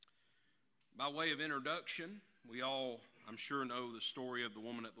By way of introduction, we all, I'm sure, know the story of the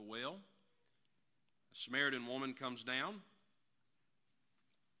woman at the well. A Samaritan woman comes down.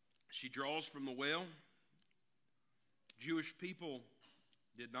 She draws from the well. Jewish people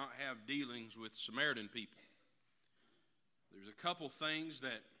did not have dealings with Samaritan people. There's a couple things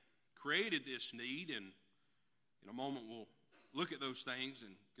that created this need, and in a moment we'll look at those things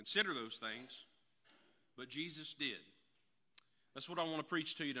and consider those things. But Jesus did. That's what I want to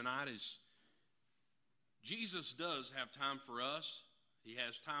preach to you tonight is Jesus does have time for us. He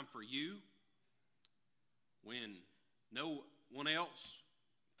has time for you when no one else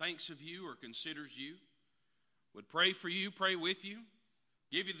thinks of you or considers you, would pray for you, pray with you,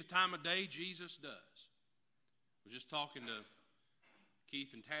 give you the time of day. Jesus does. I was just talking to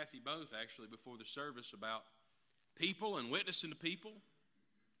Keith and Tathy both actually before the service about people and witnessing to people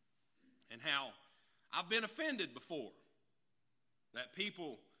and how I've been offended before that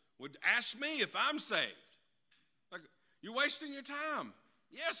people would ask me if I'm saved. Like, you're wasting your time.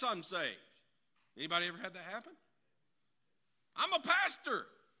 Yes, I'm saved. Anybody ever had that happen? I'm a pastor.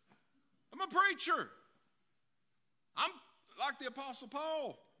 I'm a preacher. I'm like the Apostle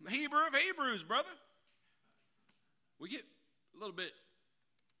Paul, the Hebrew of Hebrews, brother. We get a little bit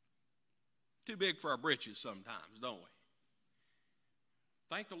too big for our britches sometimes, don't we?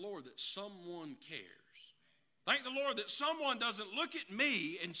 Thank the Lord that someone cares. Thank the Lord that someone doesn't look at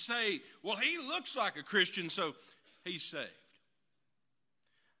me and say, well, he looks like a Christian, so he's saved.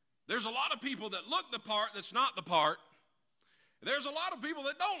 There's a lot of people that look the part that's not the part. There's a lot of people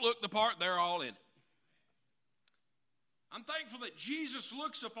that don't look the part, they're all in it. I'm thankful that Jesus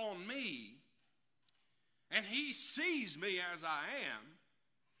looks upon me and he sees me as I am.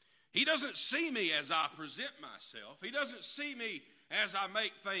 He doesn't see me as I present myself. He doesn't see me as I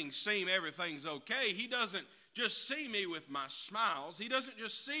make things seem everything's okay. He doesn't just see me with my smiles. He doesn't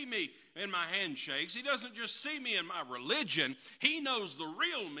just see me in my handshakes. He doesn't just see me in my religion. He knows the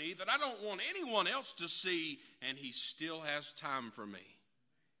real me that I don't want anyone else to see, and he still has time for me.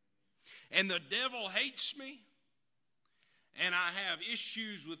 And the devil hates me, and I have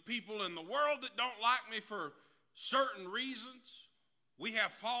issues with people in the world that don't like me for certain reasons. We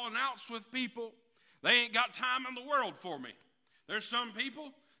have fallen outs with people. They ain't got time in the world for me. There's some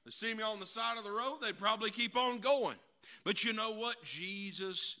people that see me on the side of the road, they probably keep on going. But you know what?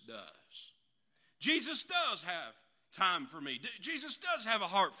 Jesus does. Jesus does have time for me. Jesus does have a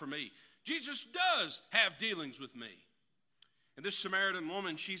heart for me. Jesus does have dealings with me. And this Samaritan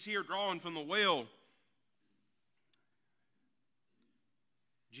woman, she's here drawing from the well.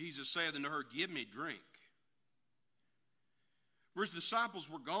 Jesus said unto her, give me drink. For his disciples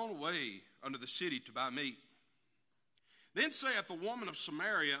were gone away unto the city to buy meat. Then saith the woman of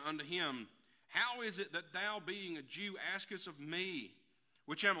Samaria unto him, how is it that thou, being a Jew, askest of me,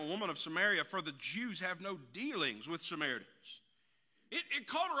 which am a woman of Samaria? For the Jews have no dealings with Samaritans. It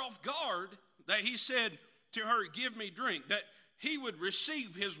caught her off guard that he said to her, give me drink, that he would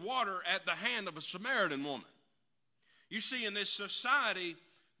receive his water at the hand of a Samaritan woman. You see, in this society,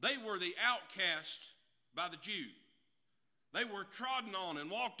 they were the outcast by the Jew. They were trodden on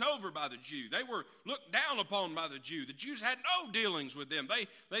and walked over by the Jew. They were looked down upon by the Jew. The Jews had no dealings with them.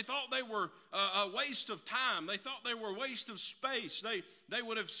 They thought they were a waste of time. They thought they were a waste of space. They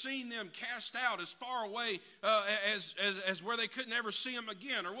would have seen them cast out as far away as where they could never see them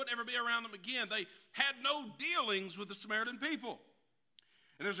again or would never be around them again. They had no dealings with the Samaritan people.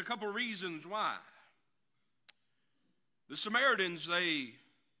 And there's a couple of reasons why. The Samaritans, they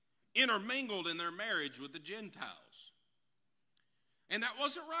intermingled in their marriage with the Gentiles. And that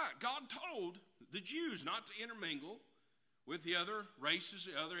wasn't right. God told the Jews not to intermingle with the other races,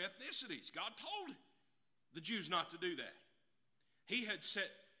 the other ethnicities. God told the Jews not to do that. He had set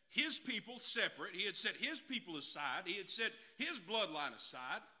his people separate. He had set his people aside. He had set his bloodline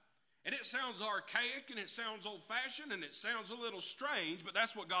aside. And it sounds archaic and it sounds old-fashioned and it sounds a little strange, but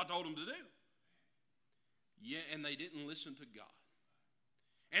that's what God told them to do. Yeah, and they didn't listen to God.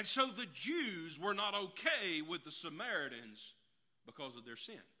 And so the Jews were not okay with the Samaritans because of their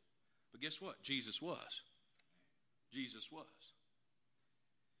sin. But guess what? Jesus was. Jesus was.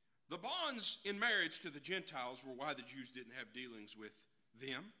 The bonds in marriage to the Gentiles were why the Jews didn't have dealings with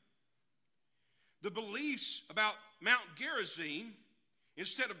them. The beliefs about Mount Gerizim,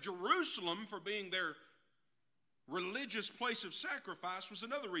 instead of Jerusalem for being their religious place of sacrifice, was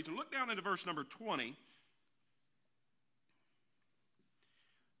another reason. Look down into verse number 20.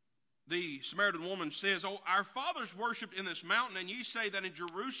 The Samaritan woman says, oh, our fathers worshipped in this mountain, and ye say that in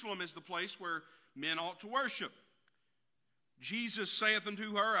Jerusalem is the place where men ought to worship. Jesus saith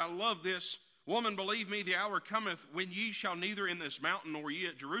unto her, I love this, Woman, believe me, the hour cometh when ye shall neither in this mountain nor ye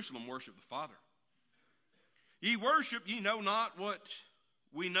at Jerusalem worship the Father. Ye worship, ye know not what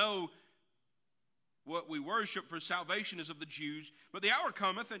we know. What we worship, for salvation is of the Jews. But the hour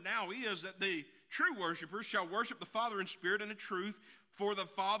cometh, and now is, that the true worshipers shall worship the Father in spirit and in truth, for the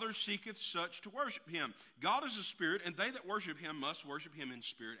Father seeketh such to worship him. God is a spirit, and they that worship him must worship him in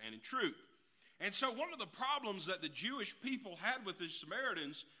spirit and in truth. And so one of the problems that the Jewish people had with the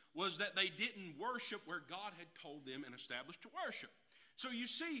Samaritans was that they didn't worship where God had told them and established to worship. So you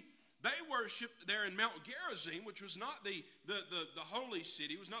see, they worshiped there in Mount Gerizim, which was not the holy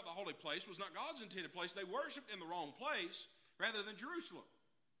city, was not the holy place, was not God's intended place. They worshiped in the wrong place rather than Jerusalem.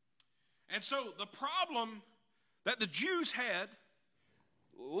 And so the problem that the Jews had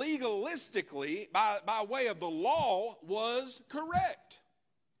legalistically, by way of the law, was correct.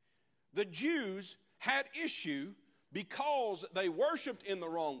 The Jews had issue because they worshiped in the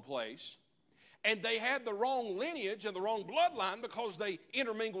wrong place, and they had the wrong lineage and the wrong bloodline because they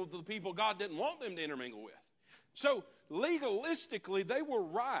intermingled with the people God didn't want them to intermingle with. So legalistically, they were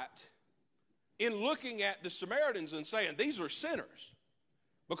right in looking at the Samaritans and saying, these are sinners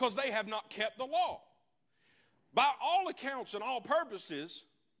because they have not kept the law. By all accounts and all purposes,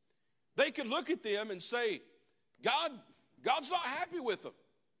 they could look at them and say, God's not happy with them.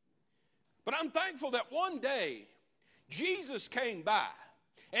 But I'm thankful that one day Jesus came by,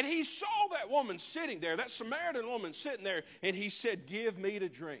 and he saw that woman sitting there, that Samaritan woman sitting there, and he said, give me to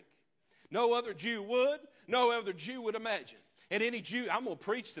drink. No other Jew would. No other Jew would imagine. And any Jew, I'm going to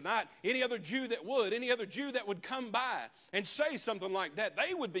preach tonight, any other Jew that would come by and say something like that,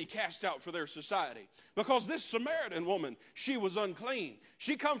 they would be cast out for their society. Because this Samaritan woman, she was unclean.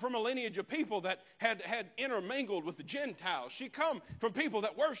 She come from a lineage of people that had intermingled with the Gentiles. She come from people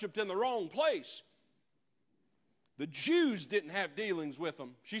that worshiped in the wrong place. The Jews didn't have dealings with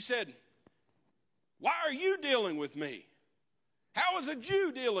them. She said, why are you dealing with me? How is a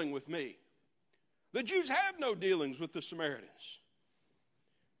Jew dealing with me? The Jews have no dealings with the Samaritans.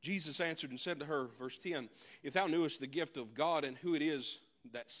 Jesus answered and said to her, verse 10, if thou knewest the gift of God and who it is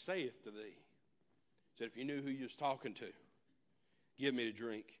that saith to thee. He said, if you knew who you was talking to, give me to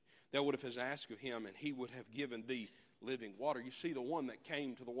drink. Thou would have asked of him, and he would have given thee living water. You see, the one that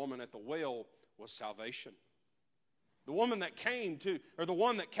came to the woman at the well was salvation. The one that came to the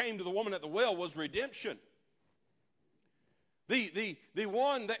woman at the well was redemption. The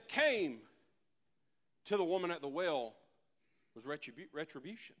one that came to the woman at the well was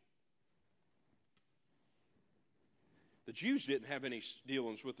retribution. The Jews didn't have any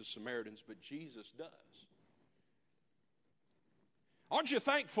dealings with the Samaritans, but Jesus does. Aren't you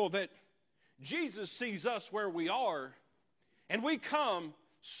thankful that Jesus sees us where we are, and we come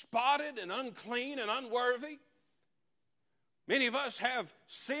spotted and unclean and unworthy? Many of us have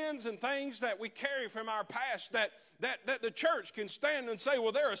sins and things that we carry from our past that the church can stand and say,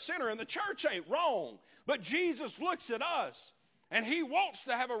 well, they're a sinner, and the church ain't wrong. But Jesus looks at us, and he wants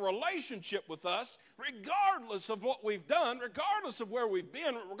to have a relationship with us regardless of what we've done, regardless of where we've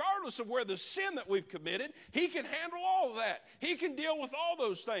been, regardless of where the sin that we've committed. He can handle all of that. He can deal with all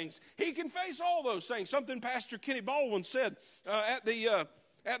those things. He can face all those things. Something Pastor Kenny Baldwin said at the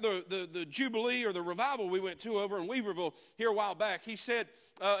Jubilee or the revival we went to over in Weaverville here a while back. He said,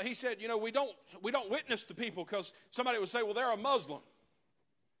 you know, we don't witness to people because somebody would say, well, they're a Muslim.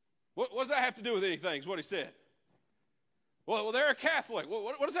 What does that have to do with anything, is what he said. Well, they're a Catholic.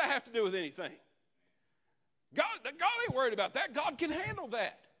 What does that have to do with anything? God ain't worried about that. God can handle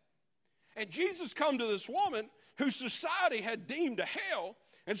that. And Jesus come to this woman who society had deemed a hell,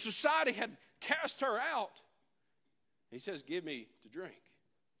 and society had cast her out. He says, give me to drink.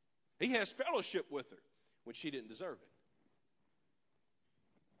 He has fellowship with her when she didn't deserve it.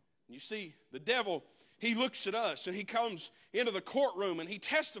 And you see, the devil, he looks at us and he comes into the courtroom and he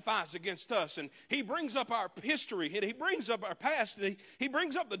testifies against us, and he brings up our history and he brings up our past, and he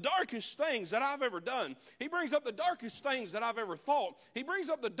brings up the darkest things that I've ever done. He brings up the darkest things that I've ever thought. He brings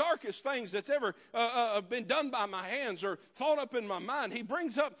up the darkest things that's ever been done by my hands or thought up in my mind. He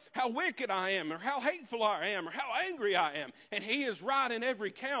brings up how wicked I am or how hateful I am or how angry I am, and he is right in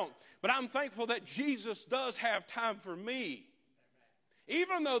every count. But I'm thankful that Jesus does have time for me.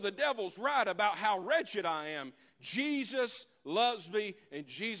 Even though the devil's right about how wretched I am, Jesus loves me and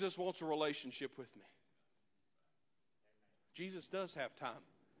Jesus wants a relationship with me. Jesus does have time.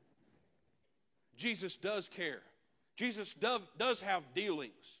 Jesus does care. Jesus does have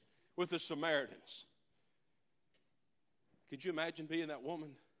dealings with the Samaritans. Could you imagine being that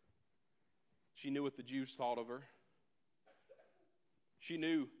woman? She knew what the Jews thought of her. She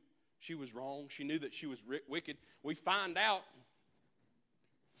knew she was wrong. She knew that she was wicked. We find out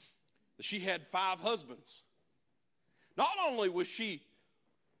that she had 5 husbands. Not only was she,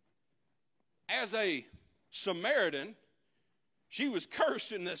 as a Samaritan, she was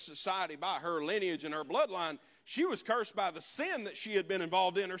cursed in this society by her lineage and her bloodline. She was cursed by the sin that she had been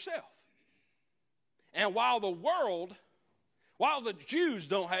involved in herself. And while the Jews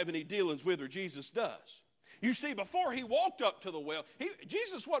don't have any dealings with her, Jesus does. You see, before he walked up to the well,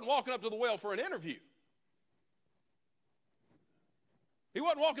 Jesus wasn't walking up to the well for an interview. He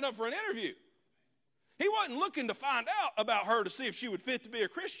wasn't walking up for an interview. He wasn't looking to find out about her to see if she would fit to be a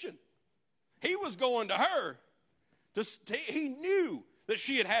Christian. He was going to her. He knew that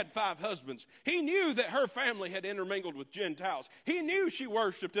she had had 5 husbands. He knew that her family had intermingled with Gentiles. He knew she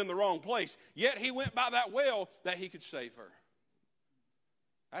worshiped in the wrong place. Yet he went by that well that he could save her.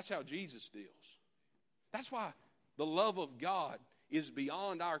 That's how Jesus deals. That's why the love of God is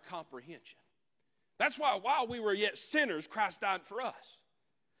beyond our comprehension. That's why while we were yet sinners, Christ died for us.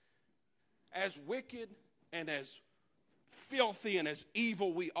 As wicked and as filthy and as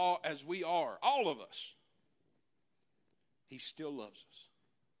evil as we are, all of us, he still loves us.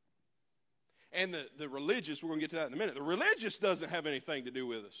 And the religious, we're going to get to that in a minute, the religious doesn't have anything to do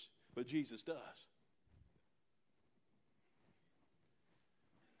with us, but Jesus does.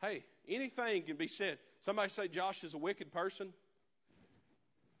 Hey, anything can be said. Somebody say Josh is a wicked person.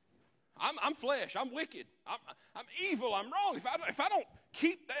 I'm flesh. I'm wicked. I'm evil. I'm wrong. If I don't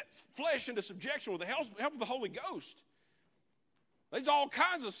keep that flesh into subjection with the help of the Holy Ghost, there's all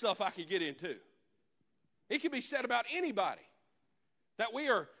kinds of stuff I could get into. It can be said about anybody that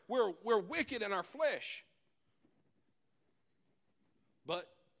we're wicked in our flesh. But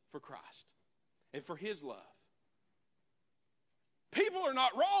for Christ and for his love. People are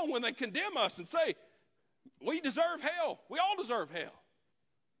not wrong when they condemn us and say, we deserve hell. We all deserve hell.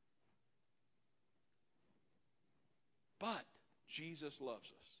 But Jesus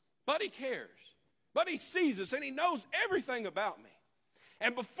loves us. But he cares. But he sees us and he knows everything about me.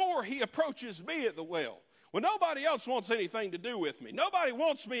 And before he approaches me at the well, when nobody else wants anything to do with me, nobody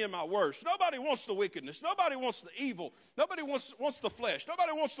wants me in my worst, nobody wants the wickedness, nobody wants the evil, nobody wants the flesh,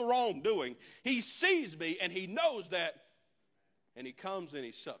 nobody wants the wrongdoing, he sees me and he knows that, and he comes and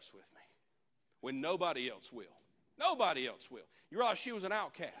he sups with me when nobody else will. Nobody else will. You realize she was an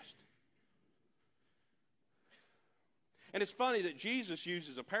outcast. And it's funny that Jesus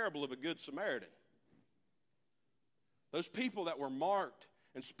uses a parable of a good Samaritan. Those people that were marked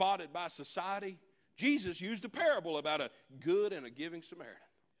and spotted by society, Jesus used a parable about a good and a giving Samaritan.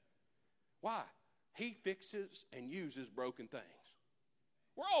 Why? He fixes and uses broken things.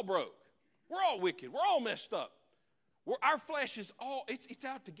 We're all broke. We're all wicked. We're all messed up. Our flesh is it's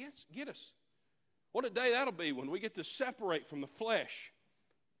out to get us. What a day that'll be when we get to separate from the flesh.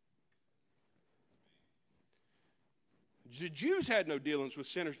 The Jews had no dealings with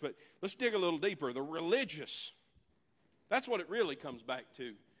sinners, but let's dig a little deeper. The religious, that's what it really comes back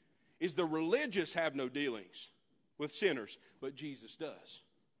to, is the religious have no dealings with sinners, but Jesus does.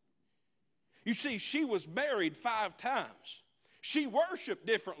 You see, she was married 5 times. She worshiped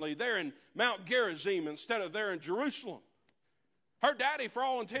differently there in Mount Gerizim instead of there in Jerusalem. Her daddy, for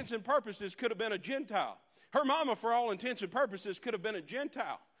all intents and purposes, could have been a Gentile. Her mama, for all intents and purposes, could have been a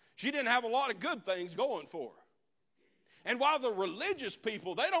Gentile. She didn't have a lot of good things going for her. And while the religious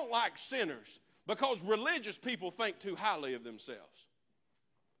people, they don't like sinners because religious people think too highly of themselves.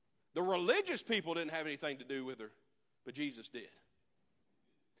 The religious people didn't have anything to do with her, but Jesus did.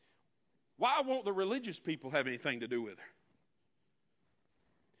 Why won't the religious people have anything to do with her?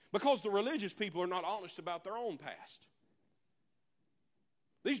 Because the religious people are not honest about their own past.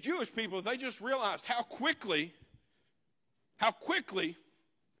 These Jewish people, if they just realized how quickly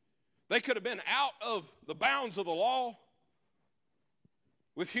they could have been out of the bounds of the law,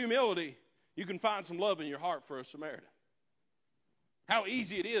 with humility, you can find some love in your heart for a Samaritan. How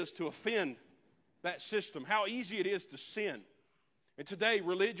easy it is to offend that system. How easy it is to sin. And today,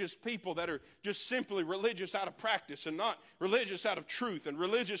 religious people that are just simply religious out of practice and not religious out of truth and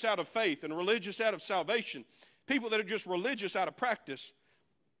religious out of faith and religious out of salvation, people that are just religious out of practice,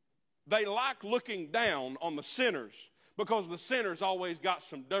 they like looking down on the sinners because the sinners always got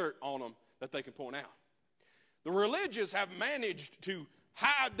some dirt on them that they can point out. The religious have managed to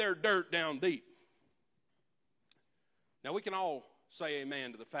hide their dirt down deep. Now, we can all say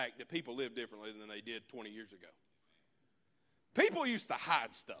amen to the fact that people live differently than they did 20 years ago. People used to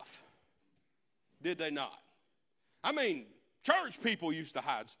hide stuff, did they not? I mean, church people used to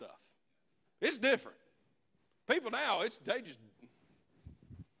hide stuff. It's different. People now, but you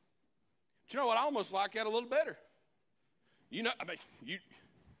know what? I almost like that a little better.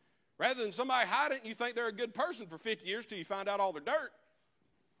 Rather than somebody hide it and you think they're a good person for 50 years till you find out all their dirt,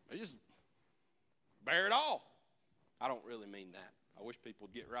 bear it all. I don't really mean that. I wish people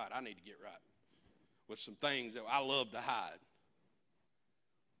would get right. I need to get right with some things that I love to hide.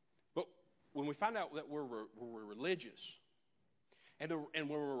 But when we find out that we're religious, and when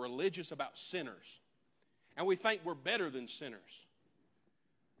we're religious about sinners, and we think we're better than sinners,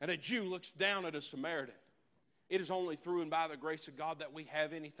 and a Jew looks down at a Samaritan, it is only through and by the grace of God that we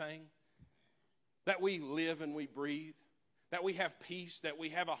have anything, that we live and we breathe, that we have peace, that we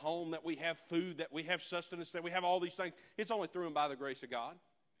have a home, that we have food, that we have sustenance, that we have all these things. It's only through and by the grace of God.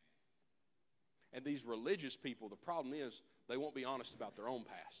 And these religious people, the problem is they won't be honest about their own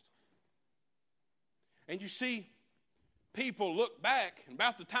past. And you see, people look back, and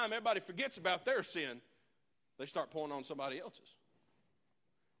about the time everybody forgets about their sin, they start pointing on somebody else's.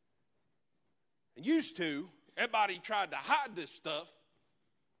 And used to, everybody tried to hide this stuff,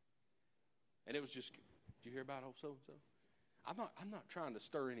 and it was just, did you hear about old so-and-so? I'm not trying to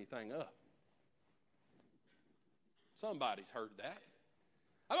stir anything up. Somebody's heard that.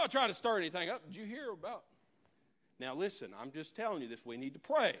 I'm not trying to stir anything up. Did you hear about? Now listen, I'm just telling you this. We need to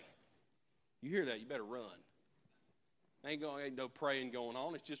pray. You hear that, you better run. Ain't no praying going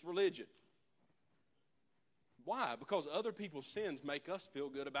on. It's just religion. Why? Because other people's sins make us feel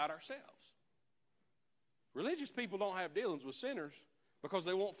good about ourselves. Religious people don't have dealings with sinners because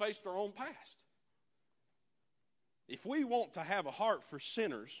they won't face their own past. If we want to have a heart for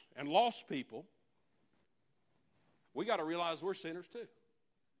sinners and lost people, we got to realize we're sinners too.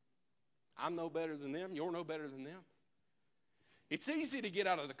 I'm no better than them. You're no better than them. It's easy to get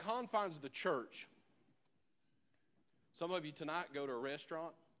out of the confines of the church. Some of you tonight go to a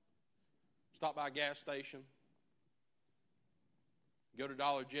restaurant, stop by a gas station, go to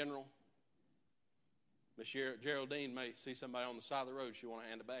Dollar General. Miss Geraldine may see somebody on the side of the road she want to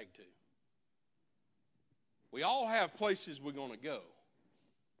hand a bag to. We all have places we're going to go.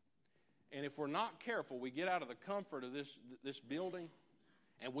 And if we're not careful, we get out of the comfort of this building,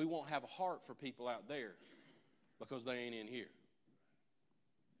 and we won't have a heart for people out there because they ain't in here.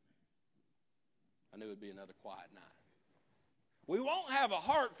 I knew it would be another quiet night. We won't have a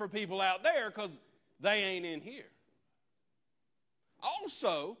heart for people out there because they ain't in here.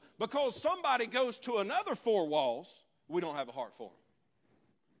 Also, because somebody goes to another four walls, we don't have a heart for them.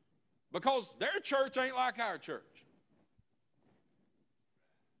 Because their church ain't like our church.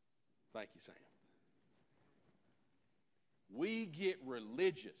 Thank you, Sam. We get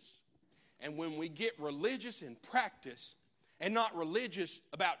religious. And when we get religious in practice and not religious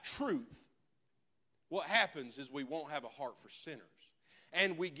about truth, what happens is we won't have a heart for sinners.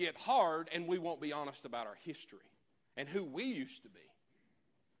 And we get hard and we won't be honest about our history and who we used to be.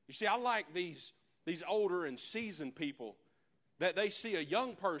 You see, I like these older and seasoned people that they see a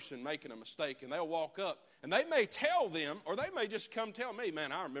young person making a mistake and they'll walk up and they may tell them, or they may just come tell me,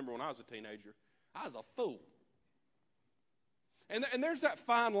 man, I remember when I was a teenager, I was a fool. And there's that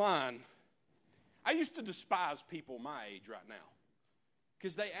fine line. I used to despise people my age right now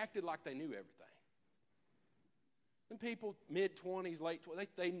because they acted like they knew everything. And people mid-20s, late 20s,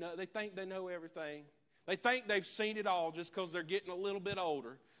 they think they know everything. They think they've seen it all just because they're getting a little bit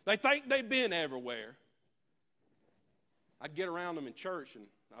older. They think they've been everywhere. I'd get around them in church, and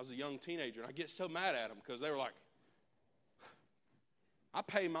I was a young teenager, and I'd get so mad at them because they were like, I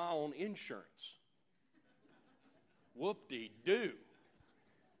pay my own insurance. Whoop-de-doo.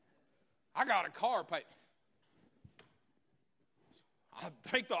 I got a car paid.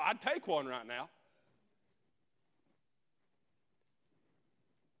 I'd take one right now.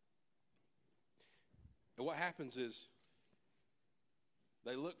 And what happens is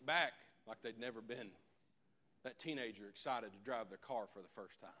they look back like they'd never been that teenager excited to drive their car for the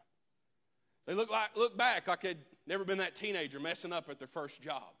first time. They look back like they'd never been that teenager messing up at their first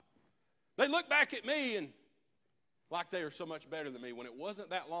job. They look back at me and like they are so much better than me when it wasn't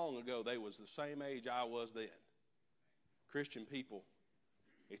that long ago they was the same age I was then. Christian people,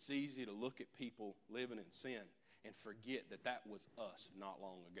 it's easy to look at people living in sin and forget that that was us not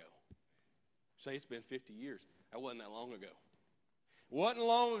long ago. Say it's been 50 years. That wasn't that long ago. It wasn't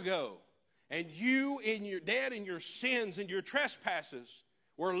long ago. And you in your dead in your sins and your trespasses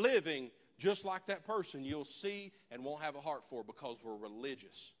were living just like that person you'll see and won't have a heart for because we're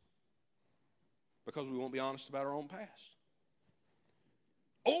religious. Because we won't be honest about our own past.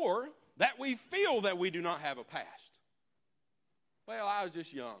 Or that we feel that we do not have a past. Well, I was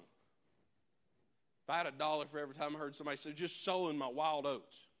just young. If I had $1 for every time I heard somebody say, just sowing my wild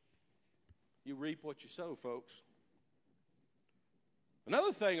oats. You reap what you sow, folks.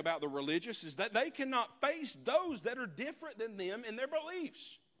 Another thing about the religious is that they cannot face those that are different than them in their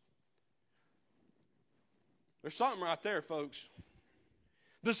beliefs. There's something right there, folks.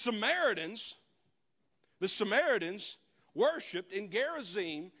 The Samaritans The Samaritans worshipped in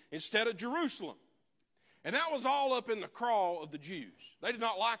Gerizim instead of Jerusalem. And that was all up in the craw of the Jews. They did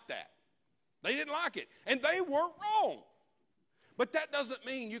not like that. They didn't like it. And they weren't wrong. But that doesn't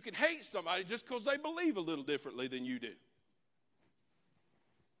mean you can hate somebody just because they believe a little differently than you do.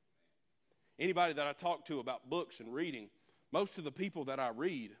 Anybody that I talk to about books and reading, most of the people that I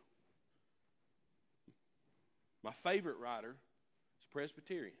read, my favorite writer is a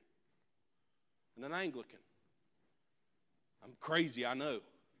Presbyterian and an Anglican. I'm crazy, I know.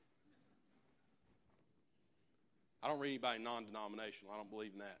 I don't read anybody non-denominational. I don't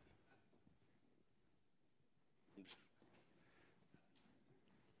believe in that.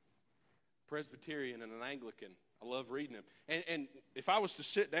 Presbyterian and an Anglican. I love reading them. And if I was to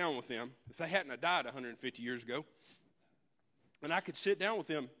sit down with them, if they hadn't died 150 years ago, and I could sit down with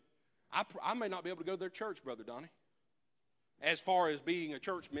them, I may not be able to go to their church, Brother Donnie, as far as being a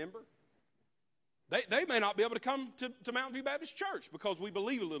church member. They may not be able to come to Mountain View Baptist Church because we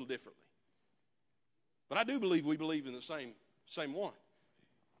believe a little differently. But I do believe we believe in the same one.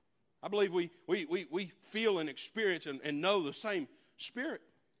 I believe we feel and experience and know the same Spirit,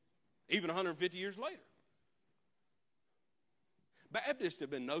 even 150 years later. Baptists have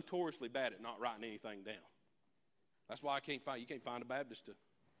been notoriously bad at not writing anything down. That's why you can't find a Baptist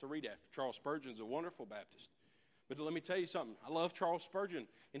to read after. Charles Spurgeon's a wonderful Baptist. But let me tell you something. I love Charles Spurgeon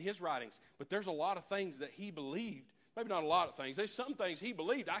in his writings, but there's a lot of things that he believed. Maybe not a lot of things. There's some things he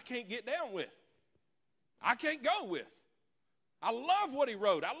believed I can't get down with. I can't go with. I love what he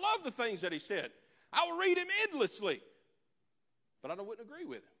wrote. I love the things that he said. I will read him endlessly. But I wouldn't agree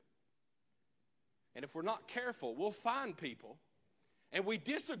with him. And if we're not careful, we'll find people and we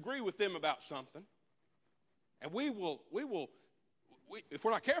disagree with them about something. And if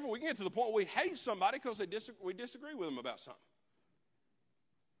we're not careful, we can get to the point where we hate somebody because we disagree with them about something.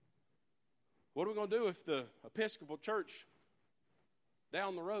 What are we going to do if the Episcopal Church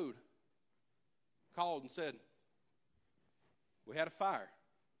down the road called and said, we had a fire,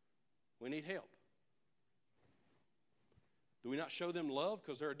 we need help? Do we not show them love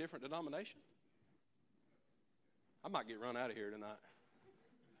because they're a different denomination? I might get run out of here tonight.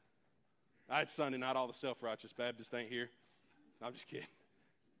 It's Sunday night, all the self-righteous Baptists ain't here. No, I'm just kidding.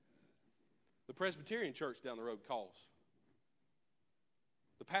 The Presbyterian church down the road calls.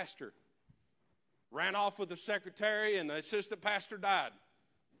 The pastor ran off with the secretary and the assistant pastor died.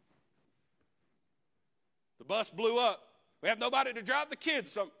 The bus blew up. We have nobody to drive the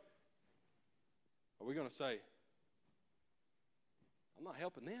kids. Are we going to say, I'm not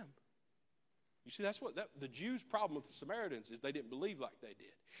helping them? You see, that's what the Jews' problem with the Samaritans is they didn't believe like they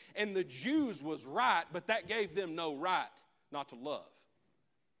did. And the Jews was right, but that gave them no right not to love.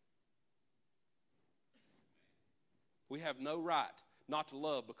 We have no right not to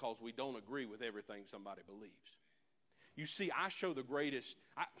love because we don't agree with everything somebody believes. You see, I show the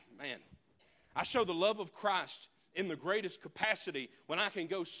love of Christ in the greatest capacity when I can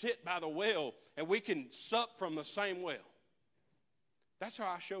go sit by the well and we can sup from the same well. That's how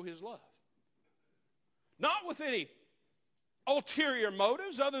I show his love. Not with any ulterior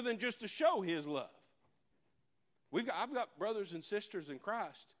motives other than just to show his love. I've got brothers and sisters in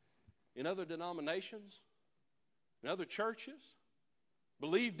Christ in other denominations, in other churches,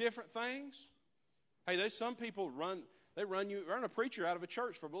 believe different things. Hey, there's some people run a preacher out of a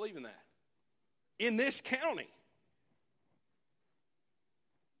church for believing that. In this county.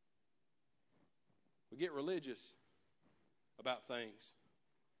 We get religious about things.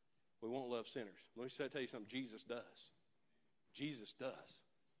 We won't love sinners. Let me tell you something. Jesus does. Jesus does.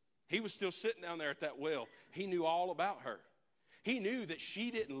 He was still sitting down there at that well. He knew all about her. He knew that she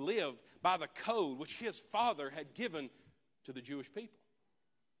didn't live by the code which his father had given to the Jewish people.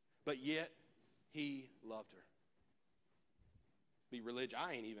 But yet, he loved her. Be religious.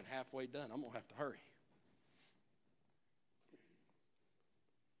 I ain't even halfway done. I'm going to have to hurry.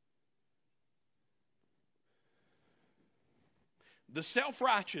 The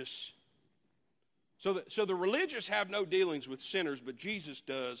self-righteous. So the religious have no dealings with sinners, but Jesus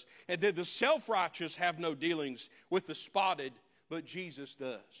does. And then the self-righteous have no dealings with the spotted, but Jesus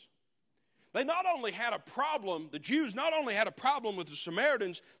does. They not only had a problem, the Jews not only had a problem with the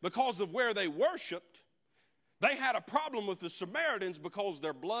Samaritans because of where they worshiped, they had a problem with the Samaritans because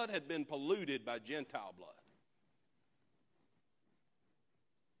their blood had been polluted by Gentile blood.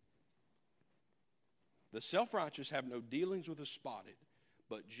 The self-righteous have no dealings with the spotted,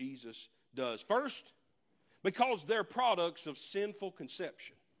 but Jesus does. First, because they're products of sinful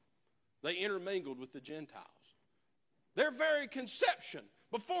conception. They intermingled with the Gentiles. Their very conception,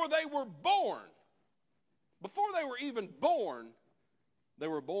 before they were born, before they were even born, they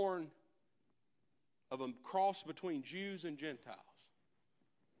were born of a cross between Jews and Gentiles.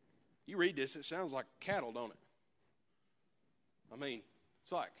 You read this, it sounds like cattle, don't it? I mean,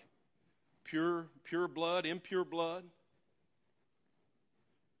 it's like pure blood, impure blood.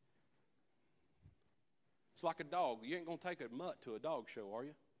 It's like a dog. You ain't going to take a mutt to a dog show, are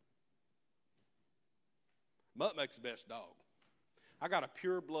you? Mutt makes the best dog. I got a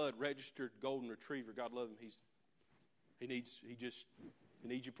pure blood registered golden retriever. God love him. He needs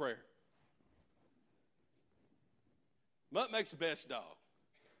your prayer. Mutt makes the best dog.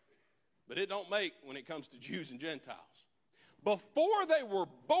 But it don't make when it comes to Jews and Gentiles. Before they were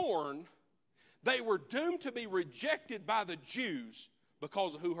born, they were doomed to be rejected by the Jews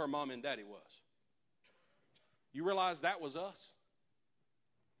because of who her mom and daddy was. You realize that was us?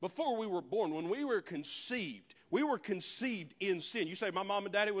 Before we were born, when we were conceived in sin. You say, my mom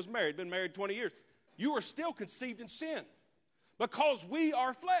and daddy was married, been married 20 years. You were still conceived in sin because we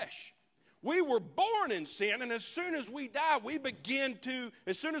are flesh. We were born in sin, and as soon as we die,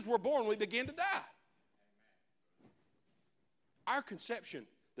 as soon as we're born, we begin to die. Our conception,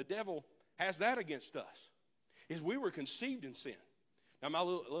 the devil has that against us, is we were conceived in sin. Now, my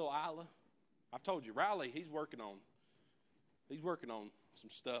little Isla, I've told you, Riley, he's working on some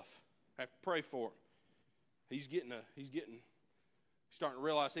stuff. I have to pray for him. He's starting to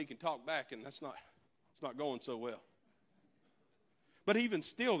realize he can talk back, and it's not going so well. But even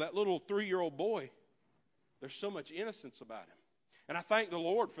still, that little 3-year-old boy, there's so much innocence about him. And I thank the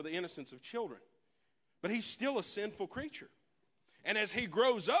Lord for the innocence of children. But he's still a sinful creature. And as he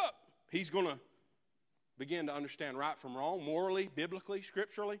grows up, he's going to begin to understand right from wrong, morally, biblically,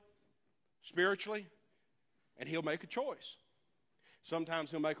 scripturally, spiritually, and he'll make a choice. Sometimes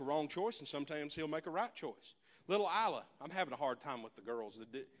he'll make a wrong choice, and sometimes he'll make a right choice. Little Isla, I'm having a hard time with the girls.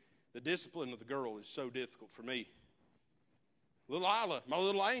 The discipline of the girl is so difficult for me. Little Isla, my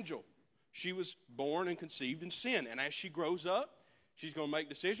little angel, she was born and conceived in sin. And as she grows up, she's going to make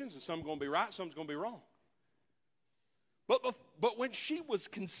decisions, and some's going to be right, some's going to be wrong. But when she was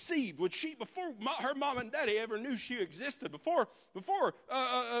conceived, before her mom and daddy ever knew she existed, before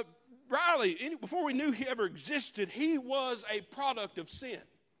Riley, before we knew he ever existed, he was a product of sin.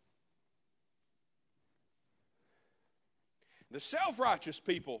 The self-righteous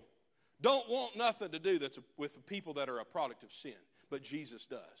people don't want nothing to do with the people that are a product of sin, but Jesus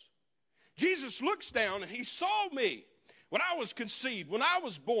does. Jesus looks down and he saw me when I was conceived, when I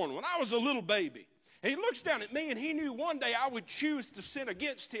was born, when I was a little baby. And he looks down at me and he knew one day I would choose to sin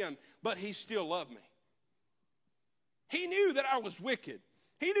against him, but he still loved me. He knew that I was wicked.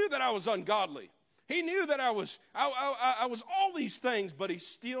 He knew that I was ungodly. He knew that I was all these things, but he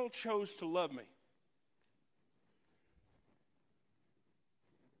still chose to love me.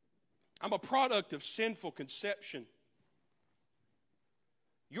 I'm a product of sinful conception.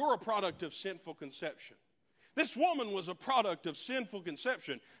 You're a product of sinful conception. This woman was a product of sinful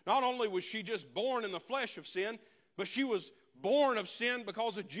conception. Not only was she just born in the flesh of sin, but she was born of sin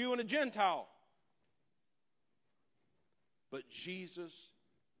because a Jew and a Gentile. But Jesus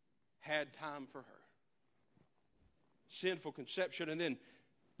had time for her. Sinful conception. And then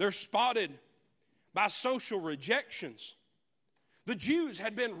they're spotted by social rejections. The Jews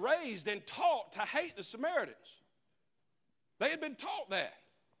had been raised and taught to hate the Samaritans. They had been taught that.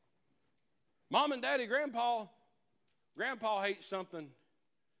 Mom and daddy, grandpa hates something,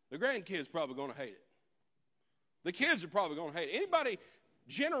 the grandkids probably going to hate it. The kids are probably going to hate it. Anybody,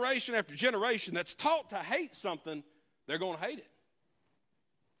 generation after generation, that's taught to hate something, they're going to hate it.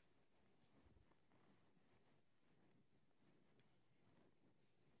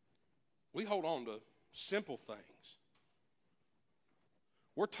 We hold on to simple things.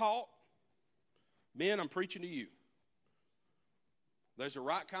 We're taught, men, I'm preaching to you. There's a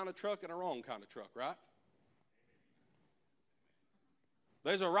right kind of truck and a wrong kind of truck, right?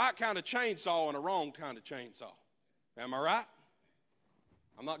 There's a right kind of chainsaw and a wrong kind of chainsaw. Am I right?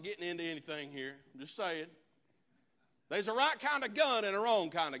 I'm not getting into anything here. I'm just saying. There's a right kind of gun and a wrong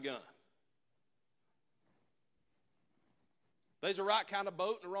kind of gun. There's a right kind of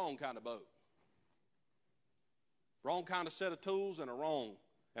boat and a wrong kind of boat. Wrong kind of set of tools and a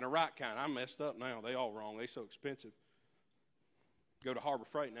right kind. I'm messed up now. They all wrong. They so expensive. Go to Harbor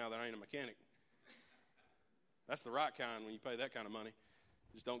Freight now, that ain't a mechanic. That's the right kind when you pay that kind of money.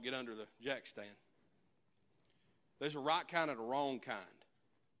 Just don't get under the jack stand. There's a right kind and a wrong kind.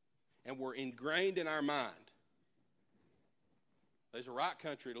 And we're ingrained in our mind. There's a right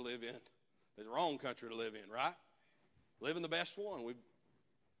country to live in. There's a wrong country to live in, right? Live in the best one.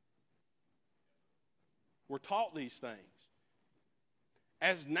 We're taught these things.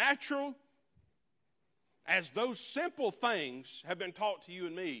 As natural as those simple things have been taught to you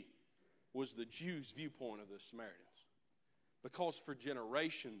and me, was the Jews' viewpoint of the Samaritans. Because for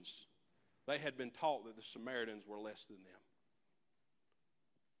generations, they had been taught that the Samaritans were less than them.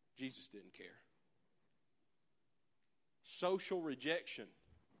 Jesus didn't care. Social rejection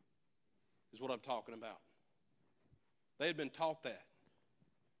is what I'm talking about. They had been taught that.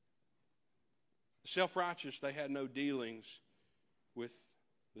 The self-righteous, they had no dealings with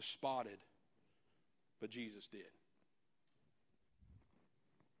the spotted, but Jesus did.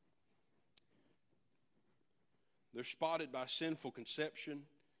 They're spotted by sinful conception,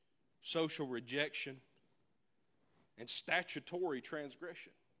 social rejection, and statutory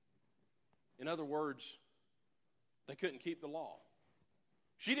transgression. In other words, they couldn't keep the law.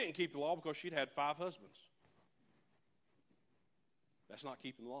 She didn't keep the law because she'd had 5 husbands. That's not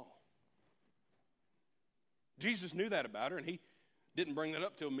keeping the law. Jesus knew that about her, and he didn't bring that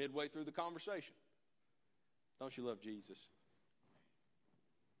up till midway through the conversation. Don't you love Jesus?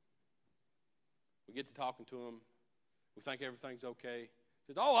 We get to talking to him. We think everything's okay. He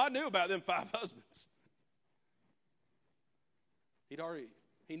says, oh, I knew about them 5 husbands. He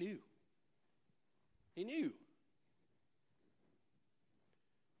knew. He knew.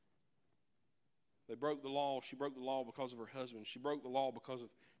 They broke the law. She broke the law because of her husband. She broke the law because of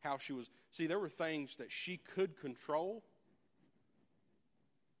how she was. See, there were things that she could control.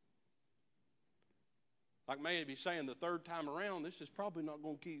 Like maybe saying the 3rd time around, this is probably not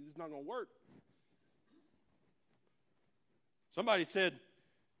going to keep. It's not going to work. Somebody said,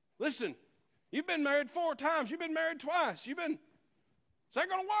 listen, you've been married 4 times. You've been married twice. Is that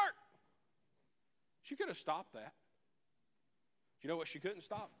going to work? She could have stopped that. You know what she couldn't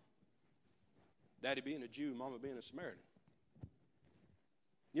stop? Daddy being a Jew, Mama being a Samaritan.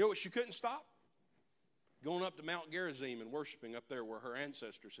 You know what she couldn't stop? Going up to Mount Gerizim and worshiping up there where her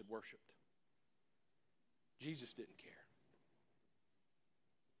ancestors had worshiped. Jesus didn't care.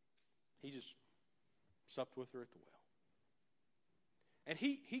 He just supped with her at the well. And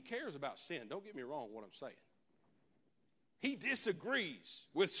he cares about sin. Don't get me wrong what I'm saying. He disagrees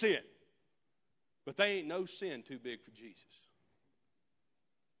with sin. But there ain't no sin too big for Jesus.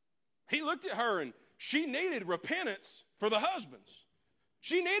 He looked at her and she needed repentance for the husbands.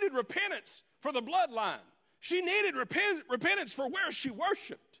 She needed repentance for the bloodline. She needed repentance for where she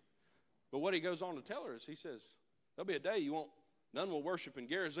worshiped. But what he goes on to tell her is he says, there'll be a day none will worship in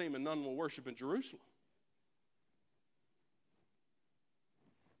Gerizim and none will worship in Jerusalem.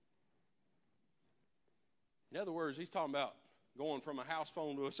 In other words, he's talking about going from a house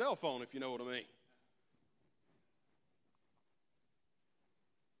phone to a cell phone, if you know what I mean.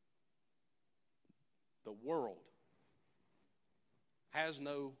 The world has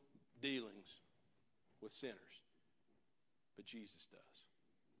no dealings with sinners, but Jesus does.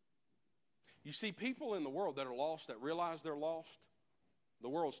 You see, people in the world that are lost, that realize they're lost, the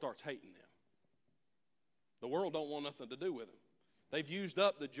world starts hating them. The world don't want nothing to do with them. They've used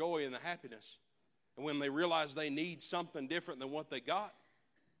up the joy and the happiness. And when they realize they need something different than what they got,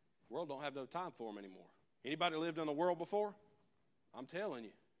 the world don't have no time for them anymore. Anybody lived in the world before? I'm telling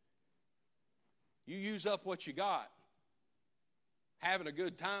you. You use up what you got, having a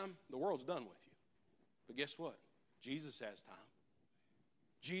good time, the world's done with you. But guess what? Jesus has time.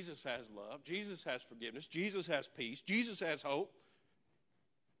 Jesus has love. Jesus has forgiveness. Jesus has peace. Jesus has hope.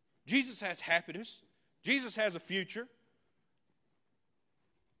 Jesus has happiness. Jesus has a future.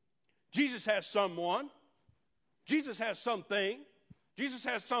 Jesus has someone. Jesus has something. Jesus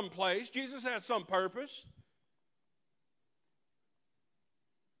has some place. Jesus has some purpose.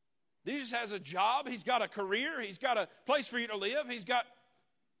 Jesus has a job. He's got a career. He's got a place for you to live. He's got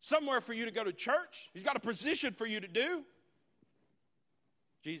somewhere for you to go to church. He's got a position for you to do.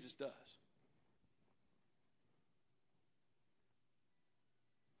 Jesus does.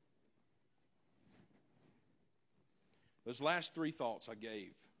 Those last 3 thoughts I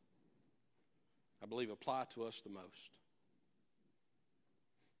gave, I believe apply to us the most.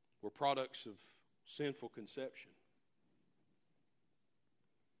 We're products of sinful conception,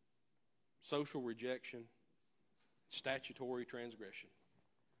 social rejection, statutory transgression.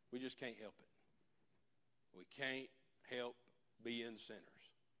 We just can't help it. We can't help being sinners.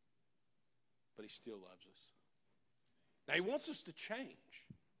 But he still loves us. Now he wants us to change.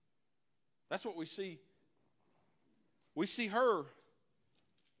 That's what we see. We see her,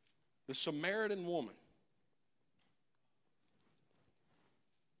 the Samaritan woman.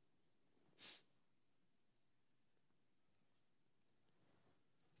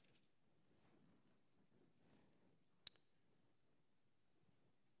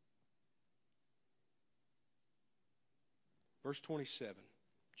 Verse 27,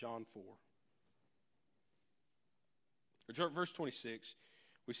 John 4. Verse 26.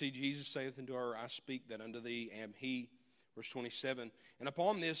 We see Jesus saith unto her, I speak that unto thee am he. Verse 27, and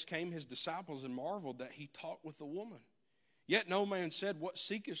upon this came his disciples and marveled that he talked with the woman. Yet no man said, what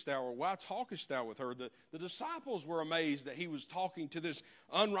seekest thou, or why talkest thou with her? The disciples were amazed that he was talking to this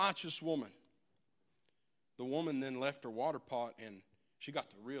unrighteous woman. The woman then left her water pot, and she got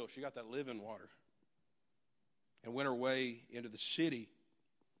that living water, and went her way into the city,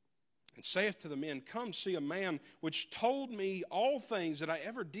 and saith to the men, come see a man which told me all things that I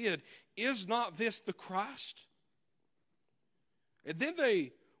ever did. Is not this the Christ? And then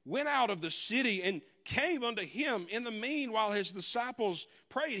they went out of the city and came unto him. In the meanwhile his disciples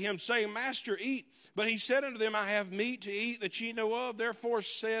prayed him, saying, Master, eat. But he said unto them, I have meat to eat that ye know of. Therefore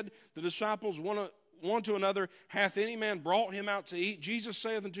said the disciples one to another, hath any man brought him out to eat? Jesus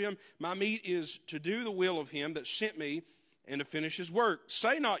saith unto him, my meat is to do the will of him that sent me, and to finish his work.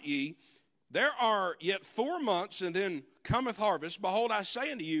 Say not ye, there are yet 4 months, and then cometh harvest. Behold, I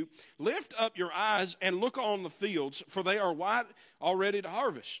say unto you, lift up your eyes and look on the fields, for they are white already to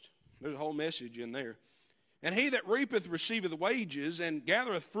harvest. There's a whole message in there. And he that reapeth receiveth wages, and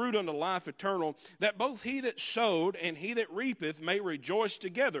gathereth fruit unto life eternal, that both he that sowed and he that reapeth may rejoice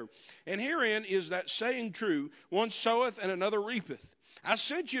together. And herein is that saying true, one soweth and another reapeth. I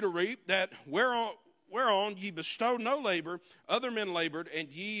sent you to reap that whereon ye bestowed no labor, other men labored, and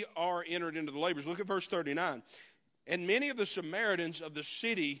ye are entered into the labors. Look at verse 39. And many of the Samaritans of the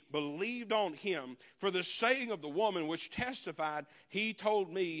city believed on him for the saying of the woman, which testified, he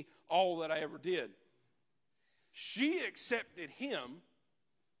told me all that I ever did. She accepted him,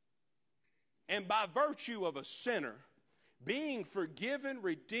 and by virtue of a sinner being forgiven,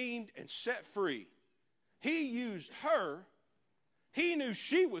 redeemed, and set free, he used her. He knew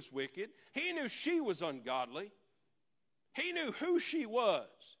she was wicked. He knew she was ungodly. He knew who she was.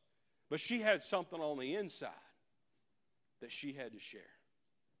 But she had something on the inside that she had to share.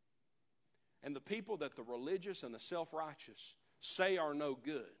 And the people that the religious and the self-righteous say are no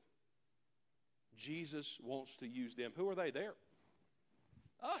good, Jesus wants to use them. Who are they there?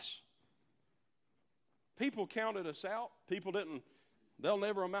 Us. People counted us out. They'll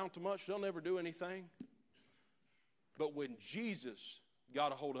never amount to much. They'll never do anything. But when Jesus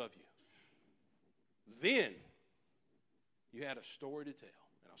got a hold of you, then you had a story to tell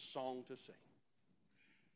and a song to sing.